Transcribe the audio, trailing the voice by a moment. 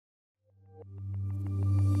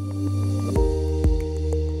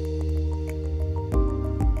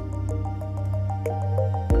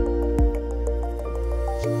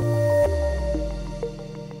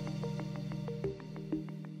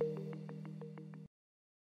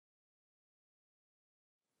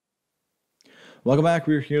Welcome back.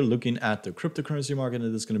 We're here looking at the cryptocurrency market,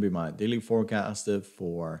 and this is going to be my daily forecast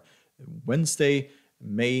for Wednesday,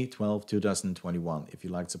 May 12, 2021. If you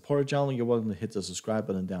like to support our channel, you're welcome to hit the subscribe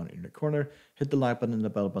button down in the corner, hit the like button and the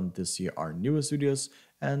bell button to see our newest videos,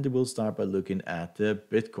 and we'll start by looking at the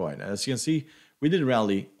Bitcoin. As you can see, we did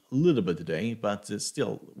rally a little bit today, but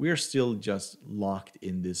we're still just locked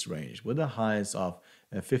in this range with the highs of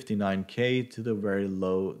 59k to the very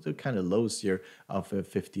low, the kind of lows here of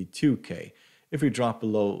 52k. If we drop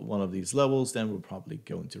below one of these levels, then we're probably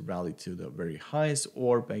going to rally to the very highs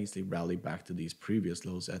or basically rally back to these previous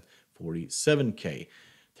lows at 47k.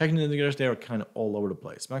 Technical indicators, they are kind of all over the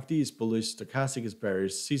place. MACD is bullish, stochastic is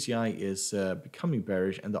bearish, CCI is becoming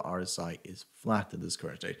bearish, and the RSI is flat at this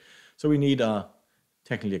current state. So we need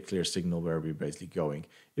technically a clear signal where we're basically going.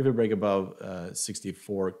 If we break above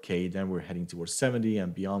 64k, then we're heading towards 70,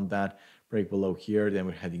 and beyond that, break below here, then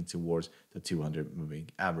we're heading towards the 200 moving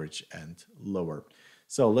average and lower.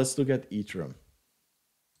 So let's look at Ethereum.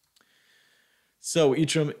 So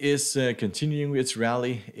Ethereum is continuing its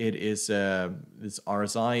rally. It is its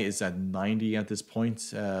RSI is at 90 at this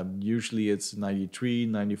point. Usually it's 93,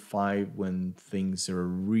 95 when things are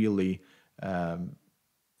really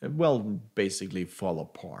basically fall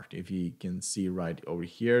apart. If you can see right over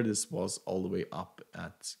here, this was all the way up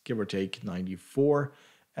at give or take 94,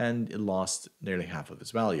 and it lost nearly half of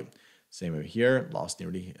its value. Same over here, lost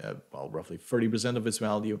nearly roughly 30% of its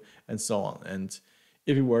value, and so on. And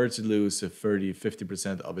if it were to lose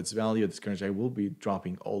 50% of its value, this currency will be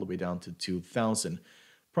dropping all the way down to 2,000.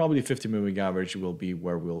 Probably 50 moving average will be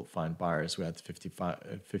where we'll find buyers. We're at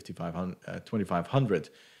 2,500.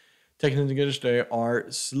 Technical indicators, they are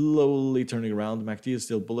slowly turning around. MACD is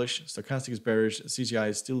still bullish, stochastic is bearish, CCI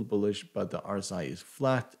is still bullish, but the RSI is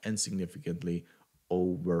flat and significantly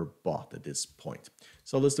overbought at this point.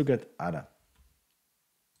 So let's look at ADA.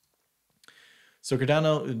 So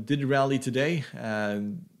Cardano did rally today,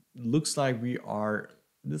 and looks like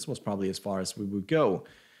this was probably as far as we would go.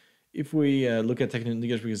 If we look at technical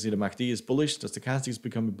indicators, we can see the MACD is bullish, the stochastic is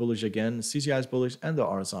becoming bullish again, CCI is bullish, and the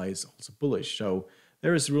RSI is also bullish. So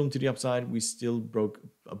there is room to the upside. We still broke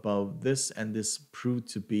above this, and this proved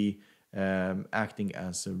to be acting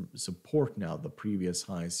as a support now, the previous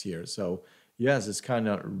highs here. So yes, it's kind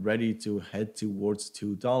of ready to head towards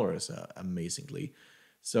 $2, amazingly.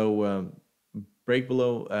 So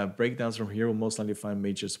breakdowns from here will most likely find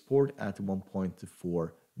major support at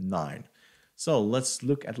 1.49. So let's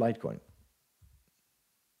look at Litecoin.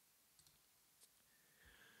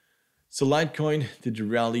 So Litecoin did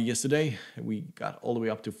rally yesterday. We got all the way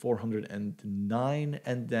up to 409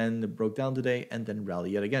 and then broke down today and then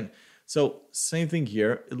rally yet again. So same thing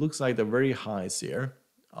here. It looks like the very highs here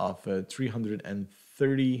of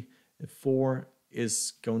 334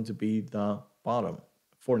 is going to be the bottom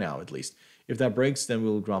for now, at least. If that breaks, then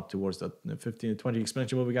we'll drop towards the 15 to 20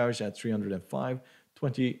 exponential moving average at 305,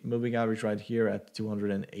 20 moving average right here at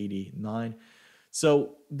 289.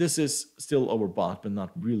 So this is still overbought, but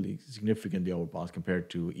not really significantly overbought compared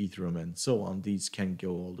to Ethereum and so on. These can go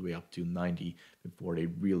all the way up to 90 before they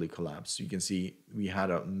really collapse. So you can see we had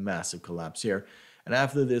a massive collapse here. And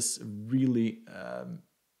after this really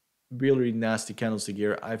nasty candlestick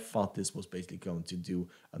here, I thought this was basically going to do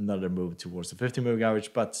another move towards the 50 moving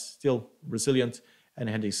average, but still resilient and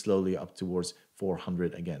heading slowly up towards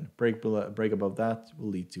 400 again. Break above that will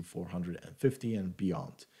lead to 450 and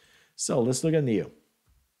beyond. So let's look at NEO.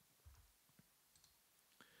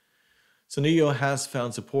 So NEO has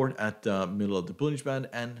found support at the middle of the Bollinger Band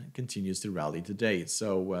and continues to rally today.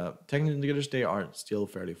 So technical indicators, they are still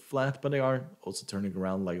fairly flat, but they are also turning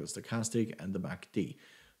around like the stochastic and the MACD.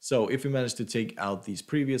 So if we manage to take out these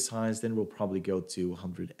previous highs, then we'll probably go to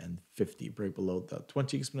 150. Break below the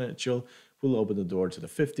 20 exponential, we'll open the door to the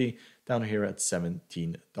 50, down here at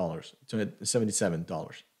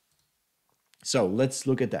 $77. So let's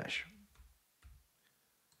look at Dash.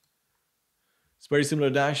 It's very similar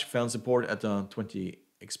to Dash, found support at the 20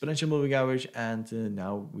 exponential moving average, and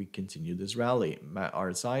now we continue this rally.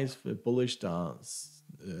 RSI is bullish, the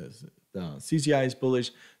CCI is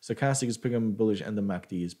bullish, stochastic is becoming bullish, and the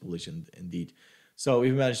MACD is bullish indeed. So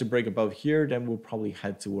if we manage to break above here, then we'll probably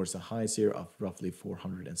head towards the highs here of roughly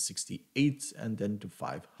 468 and then to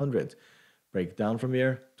 500. Break down from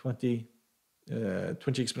here, 20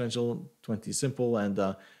 exponential, 20 simple, and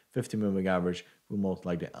 50 moving average will most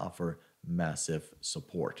likely offer massive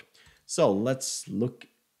support. So let's look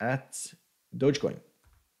at Dogecoin.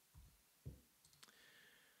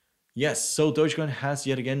 Yes, so Dogecoin has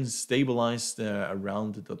yet again stabilized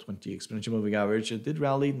around the 20 exponential moving average. It did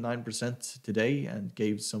rally 9% today and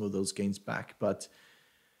gave some of those gains back, but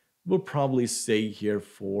will probably stay here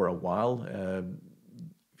for a while.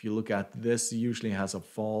 If you look at this, it usually has a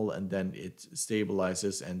fall and then it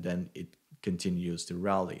stabilizes and then it continues to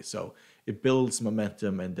rally. So it builds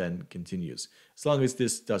momentum and then continues. As long as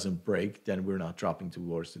this doesn't break, then we're not dropping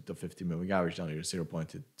towards the 50 moving average down here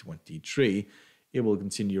 0.23. It will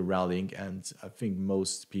continue rallying, and I think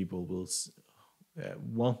most people will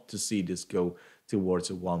want to see this go towards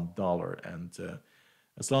a $1. And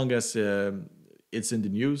as long as it's in the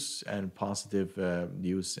news and positive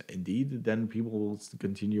news indeed, then people will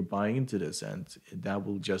continue buying into this, and that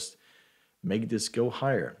will just make this go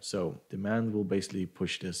higher. So demand will basically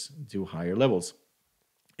push this to higher levels.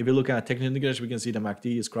 If you look at technical indicators, we can see the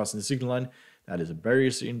MACD is crossing the signal line. That is a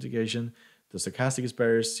bearish indication. The stochastic is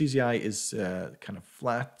bearish. CCI is kind of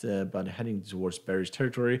flat, but heading towards bearish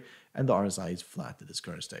territory, and the RSI is flat at this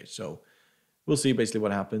current stage. So we'll see basically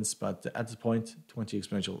what happens, but at this point, 20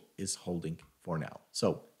 exponential is holding for now.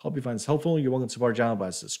 So hope you find this helpful. You're welcome to support our channel by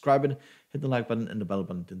subscribing, hit the like button and the bell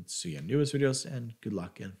button to see our newest videos, and good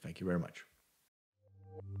luck and thank you very much.